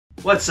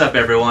What's up,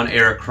 everyone?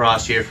 Eric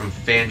Cross here from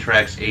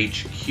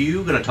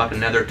FantraxHQ. Going to talk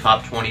another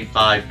top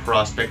 25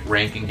 prospect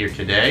ranking here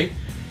today.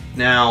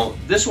 Now,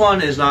 this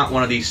one is not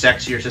one of the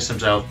sexier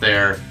systems out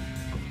there.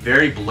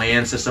 Very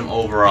bland system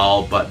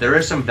overall, but there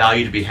is some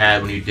value to be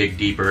had when you dig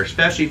deeper,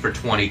 especially for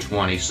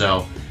 2020.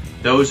 So,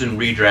 those in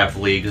redraft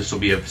leagues, this will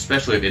be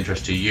especially of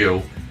interest to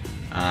you.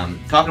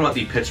 Talking about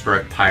the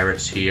Pittsburgh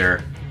Pirates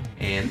here,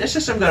 and this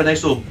system got a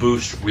nice little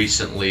boost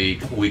recently, a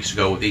couple weeks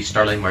ago, with the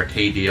Starling Marte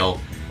deal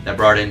that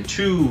brought in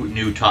two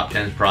new top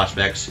 10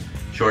 prospects,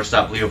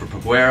 shortstop Leo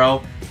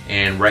Verpaguero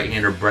and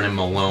right-hander Brennan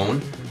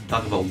Malone.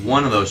 Talk about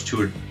one of those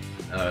two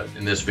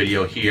in this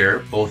video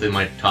here, both in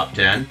my top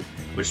 10.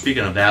 Which,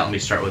 speaking of that, let me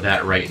start with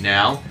that right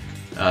now.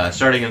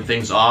 Starting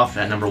things off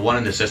at number 1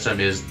 in the system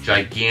is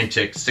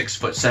gigantic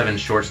 6'7"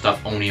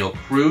 shortstop O'Neal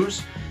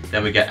Cruz.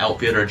 Then we got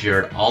outfielder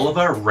Jared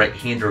Oliva,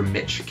 right-hander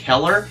Mitch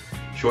Keller,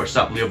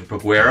 shortstop Leo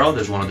Verpaguero.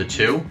 There's one of the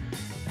two.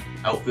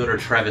 Outfielder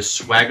Travis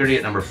Swaggerty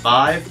at number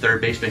 5, third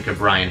baseman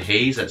Brian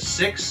Hayes at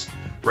 6,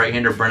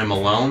 right-hander Brennan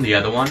Malone, the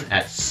other one,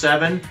 at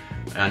 7,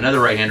 another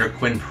right-hander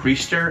Quinn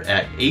Priester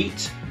at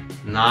 8,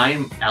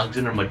 9,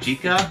 Alexander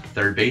Mojica,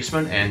 third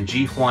baseman, and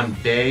Ji Hwan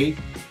Bae,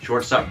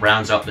 shortstop,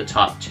 rounds out the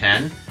top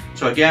 10.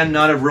 So again,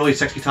 not a really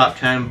sexy top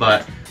 10,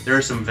 but there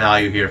is some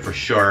value here for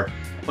sure.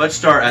 Let's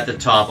start at the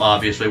top,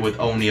 obviously, with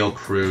O'Neal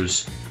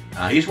Cruz.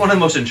 He's one of the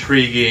most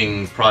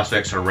intriguing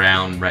prospects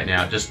around right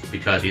now, just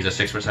because he's a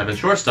 6'7"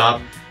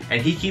 shortstop,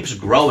 and he keeps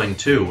growing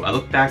too. I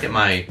look back at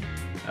my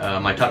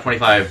my top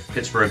 25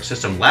 Pittsburgh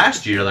system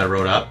last year that I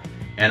wrote up,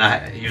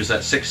 and he was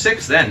at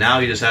 6'6" then. Now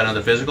he just had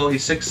another physical.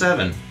 He's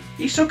 6'7".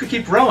 He still could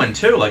keep growing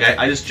too. Like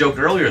I just joked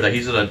earlier that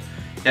he's gonna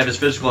have his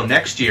physical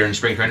next year in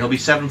spring training. He'll be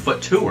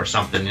 7'2" or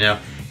something. You know,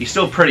 he's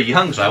still pretty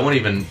young, so I won't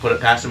even put it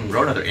past him to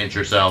grow another inch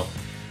or so.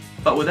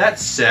 But with that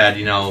said,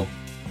 you know,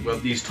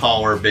 with these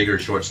taller, bigger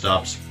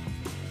shortstops,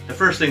 the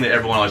first thing that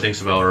everyone always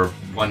thinks about or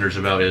wonders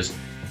about is,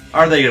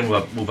 are they going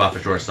to move off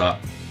a shortstop?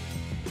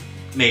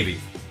 Maybe.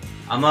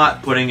 I'm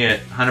not putting it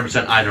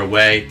 100% either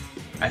way.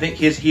 I think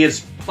he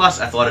has plus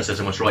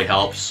athleticism, which really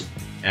helps.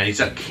 And he's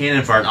got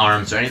cannon for an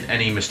arm, so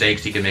any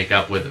mistakes he can make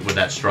up with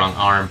that strong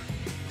arm.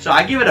 So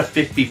I give it a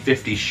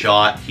 50-50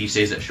 shot he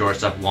stays at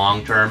shortstop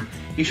long term.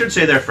 He should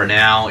stay there for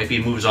now. If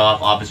he moves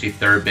off, obviously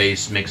third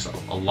base makes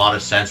a lot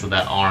of sense with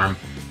that arm.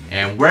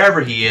 And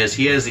wherever he has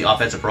the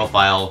offensive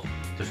profile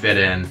to fit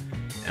in.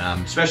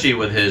 Especially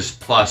with his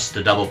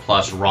the double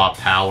plus raw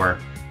power.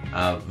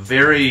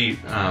 Very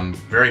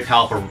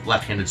powerful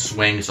left-handed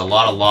swings, a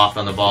lot of loft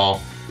on the ball.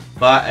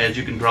 But as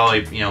you can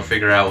probably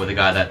figure out with a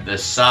guy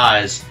this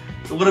size,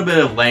 a little bit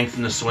of length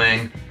in the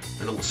swing,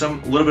 a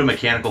little bit of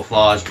mechanical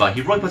flaws, but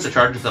he really puts a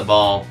charge with the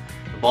ball.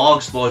 The ball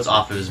explodes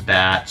off of his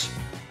bat.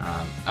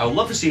 I would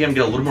love to see him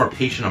get a little more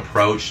patient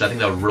approach. I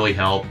think that would really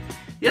help.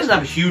 He doesn't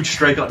have huge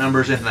strikeout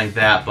numbers, anything like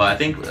that, but I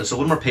think it's a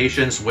little more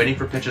patience, waiting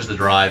for pitches to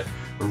drive,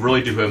 would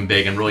really do him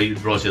big and really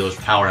see those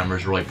power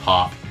numbers really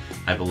pop,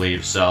 I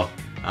believe. So,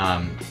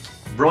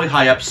 really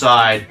high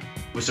upside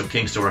with some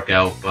kinks to work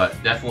out,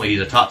 but definitely he's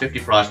a top 50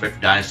 prospect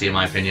for Dynasty, in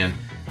my opinion,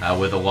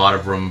 with a lot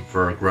of room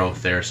for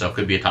growth there. So,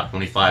 could be a top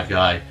 25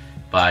 guy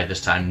by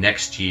this time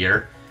next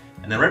year.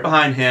 And then right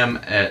behind him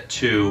at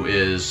 2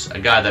 is a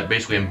guy that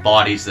basically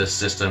embodies this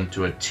system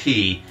to a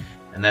T,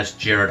 and that's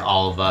Jared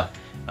Oliva.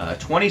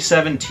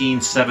 2017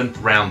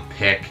 7th round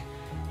pick.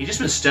 He's just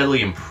been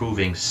steadily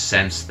improving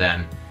since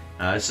then.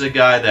 This is a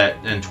guy that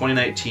in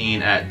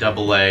 2019 at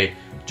AA,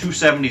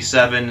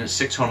 277,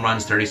 6 home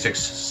runs, 36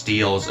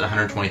 steals,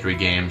 123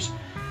 games.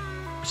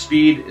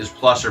 Speed is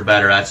plus or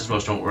better. That's his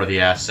most noteworthy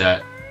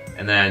asset.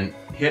 And then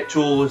hit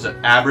tool is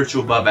average to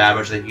above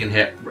average. That he can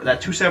hit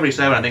that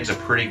 277. I think is a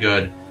pretty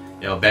good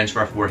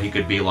benchmark for where he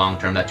could be long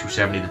term. That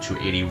 270 to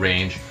 280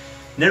 range.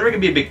 Never going to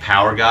be a big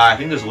power guy. I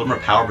think there's a little more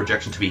power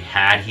projection to be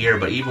had here,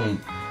 but even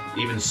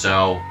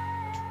so,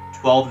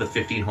 12 to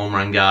 15 home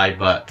run guy.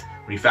 But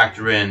when you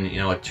factor in, a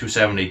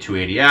 270,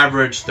 280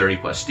 average, 30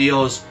 plus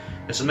steals,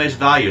 there's some nice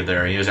value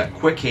there. He's got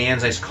quick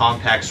hands, nice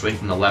compact swing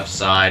from the left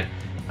side,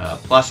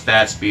 plus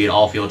bat speed,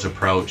 all fields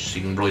approach. So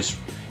you can really,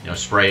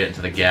 spray it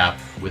into the gap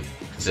with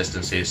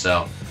consistency.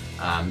 So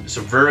it's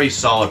a very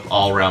solid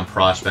all-around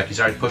prospect. He's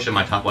already pushing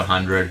my top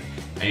 100,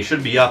 and he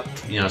should be up,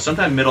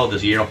 sometime middle of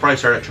this year. He'll probably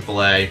start at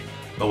AAA.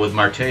 But with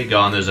Marte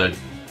gone, there's a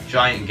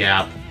giant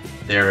gap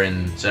there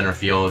in center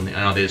field. I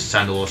know they just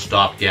signed a little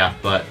stopgap,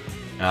 but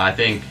I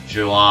think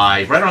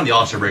July, right around the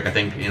All-Star break, I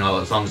think,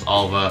 as long as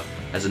Oliva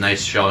has a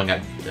nice showing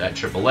at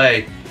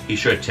AAA, he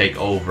should take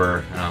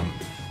over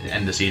end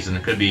of the season.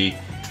 It could be,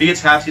 if he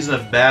gets half season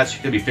of bats,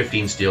 it could be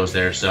 15 steals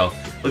there. So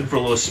looking for a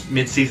little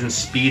mid-season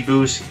speed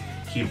boost,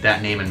 keep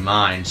that name in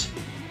mind.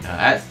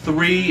 At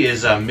 3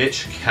 is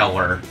Mitch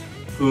Keller,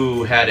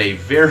 who had a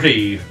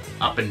very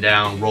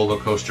up-and-down roller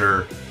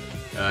coaster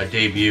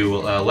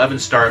debut. 11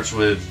 starts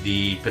with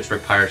the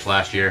Pittsburgh Pirates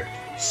last year,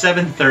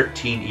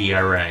 7.13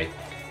 ERA.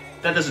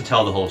 That doesn't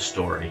tell the whole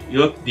story. You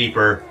look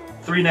deeper,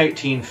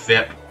 319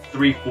 FIP,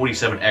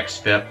 347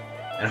 xFIP,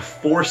 and a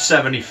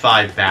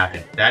 475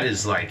 BABIP. That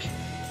is like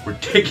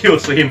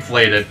ridiculously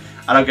inflated.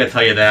 I don't gotta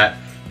tell you that.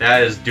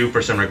 That is due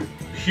for some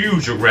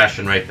huge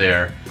regression right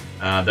there.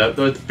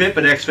 The FIP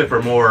and XFIP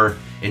are more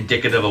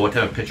indicative of what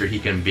type of pitcher he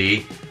can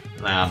be.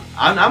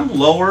 I'm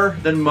lower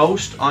than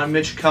most on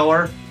Mitch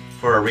Keller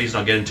for a reason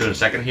I'll get into in a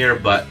second here,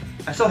 but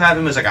I still have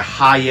him as like a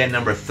high-end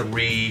number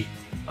 3,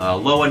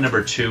 low-end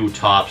number 2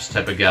 tops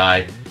type of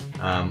guy,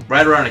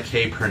 right around a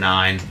K per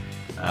 9.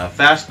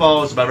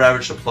 Fastball is above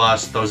average to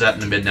plus, throws that in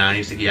the mid-90s.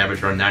 I think he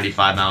averaged around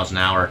 95 miles an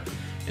hour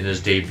in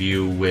his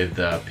debut with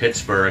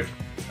Pittsburgh.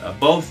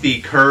 Both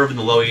the curve in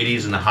the low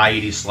 80s and the high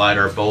 80s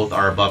slider both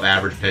are above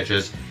average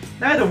pitches.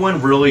 Neither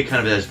one really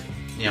kind of has,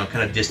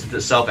 kind of distanced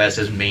itself as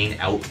his main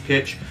out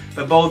pitch,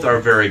 but both are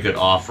very good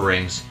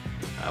offerings.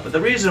 But the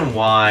reason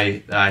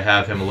why I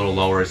have him a little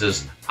lower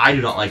is I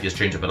do not like his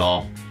changeup at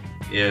all.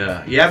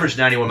 Yeah, he averaged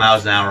 91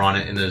 miles an hour on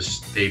it in his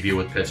debut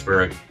with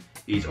Pittsburgh.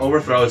 He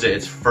overthrows it,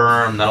 it's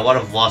firm, not a lot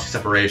of velocity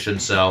separation,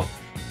 so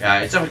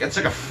it's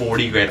like a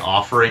 40 grade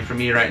offering for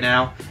me right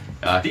now.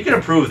 If you can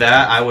improve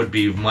that, I would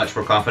be much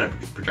more confident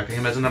projecting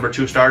him as a number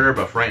 2 starter,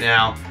 but for right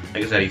now,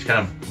 like I said, he's kind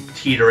of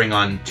teetering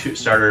on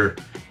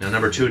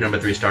number 2, number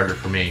 3 starter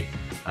for me.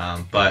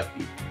 But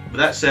with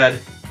that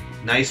said,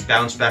 nice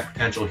bounce back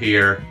potential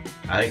here.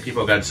 I think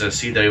people got to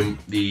see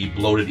the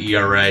bloated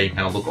ERA,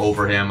 kind of look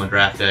over him on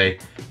draft day.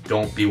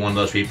 Don't be one of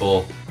those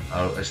people.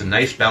 It's a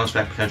nice bounce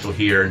back potential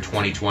here in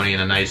 2020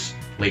 and a nice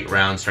late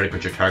round starting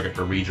pitcher target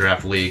for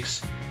redraft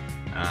leagues.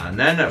 And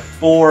then at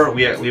 4,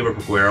 we have Liover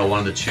Peguero, one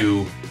of the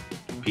 2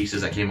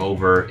 pieces that came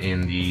over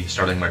in the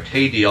Starling Marte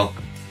deal.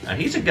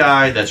 He's a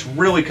guy that's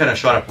really kind of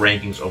shot up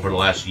rankings over the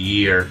last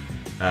year.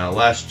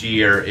 Last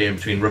year, in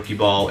between rookie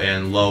ball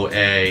and low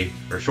A,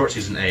 or short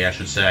season A, I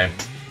should say,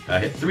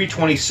 hit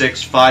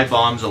 326, 5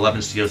 bombs,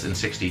 11 steals in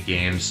 60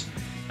 games.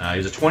 He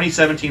was a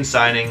 2017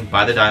 signing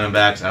by the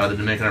Diamondbacks out of the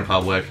Dominican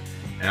Republic,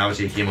 and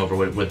obviously he came over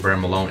with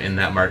Bram Malone in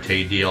that Marte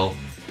deal.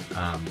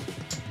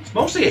 He's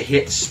mostly a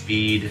hit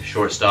speed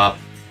shortstop,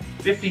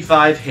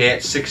 55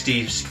 hit,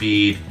 60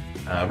 speed,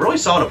 really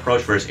solid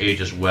approach for his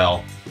age as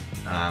well.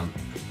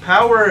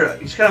 Power,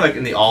 he's kind of like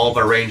in the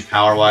Oliver range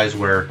power-wise,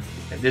 where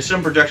there's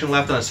some projection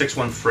left on a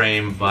 6'1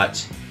 frame,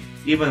 but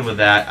even with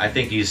that, I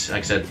think he's, like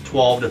I said,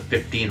 12 to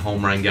 15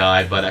 home run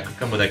guy, but that could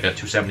come with like a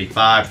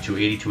 275,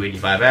 280,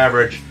 285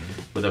 average,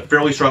 with a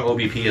fairly strong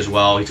OBP as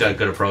well. He's got a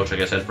good approach, like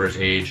I said, for his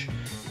age.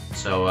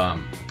 So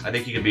I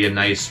think he could be a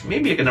nice,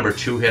 maybe like a number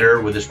 2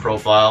 hitter with his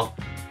profile.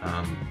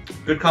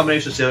 Good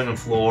combination of ceiling and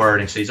floor,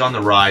 and he's on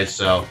the rise,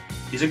 so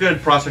he's a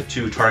good prospect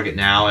to target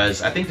now,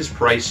 as I think his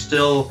price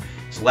still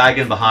is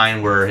lagging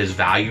behind where his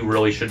value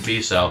really should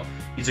be, so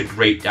he's a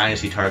great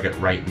Dynasty target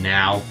right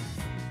now.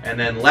 And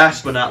then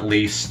last but not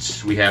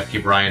least, we have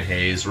Ke'Bryan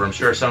Hayes, where I'm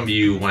sure some of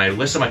you, when I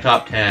listed my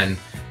top 10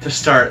 to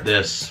start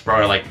this,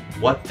 probably like,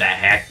 what the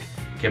heck?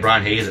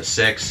 Ke'Bryan Hayes at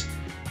 6?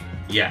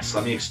 Yes,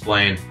 let me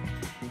explain.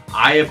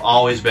 I have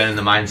always been in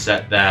the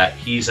mindset that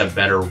he's a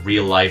better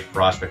real-life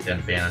prospect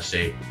than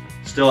fantasy.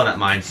 Still in that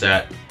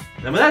mindset.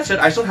 And with that said,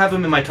 I still have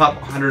him in my top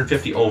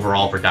 150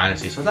 overall for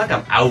Dynasty, so it's not like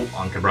I'm out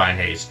on Ke'Bryan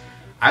Hayes.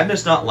 I'm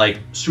just not like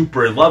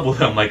super in love with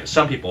him like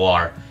some people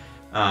are.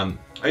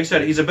 Like I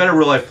said, he's a better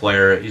real-life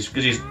player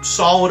because he's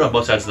solid on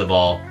both sides of the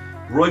ball.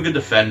 Really good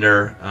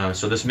defender.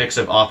 So this mix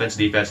of offense,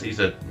 defense, he's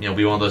a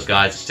be one of those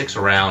guys that sticks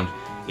around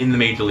in the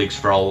major leagues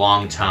for a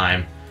long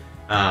time.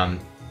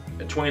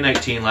 In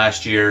 2019,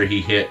 last year,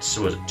 he hit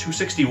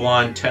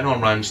 261, 10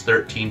 home runs,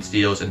 13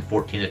 steals, and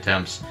 14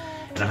 attempts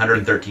in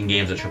 113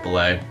 games at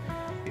AAA.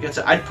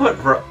 I'd put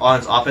on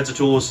his offensive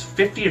tools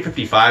 50 to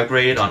 55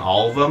 grade on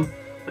all of them,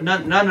 but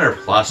none are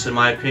plus in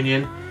my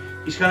opinion.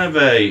 He's kind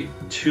of a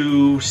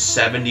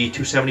 270,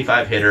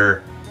 275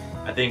 hitter.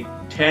 I think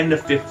 10 to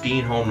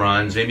 15 home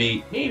runs.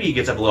 Maybe he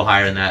gets up a little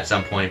higher than that at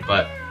some point,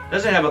 but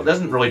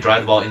doesn't really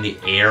drive the ball in the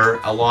air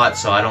a lot.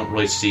 So I don't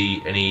really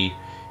see any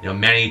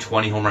many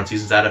 20 home run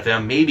seasons out of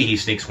him. Maybe he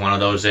sneaks one of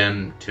those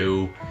in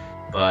too,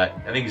 but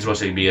I think he's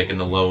supposed to be like in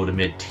the low to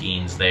mid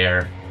teens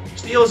there.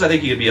 Steals, I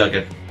think he could be like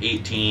an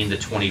 18 to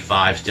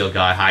 25 steal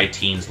guy, high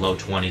teens, low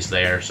 20s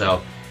there.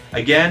 So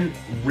again,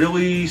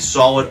 really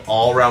solid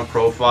all-around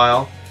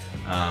profile.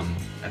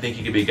 I think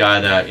he could be a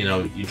guy that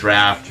you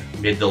draft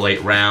mid to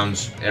late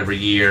rounds every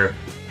year.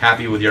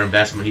 Happy with your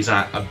investment. He's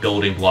not a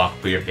building block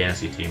for your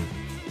fantasy team.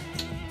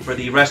 For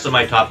the rest of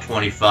my top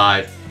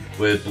 25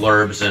 with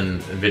blurbs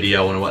and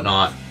video and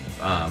whatnot,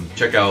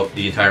 check out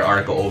the entire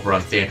article over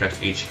on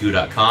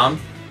FantraxHQ.com.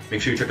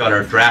 Make sure you check out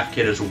our draft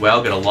kit as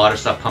well. Got a lot of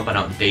stuff pumping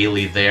out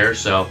daily there.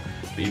 So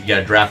if you've got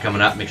a draft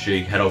coming up, make sure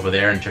you head over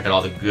there and check out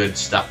all the good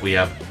stuff we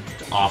have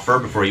to offer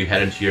before you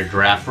head into your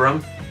draft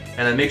room.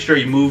 And then make sure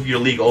you move your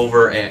league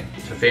over to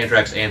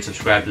Fantrax and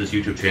subscribe to this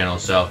YouTube channel.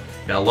 So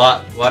got a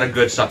lot of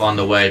good stuff on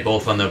the way,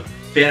 both on the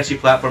fantasy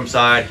platform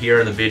side,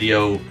 here in the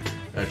video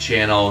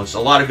channel. It's a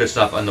lot of good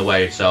stuff on the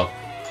way. So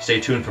stay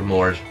tuned for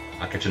more.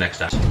 I'll catch you next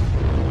time.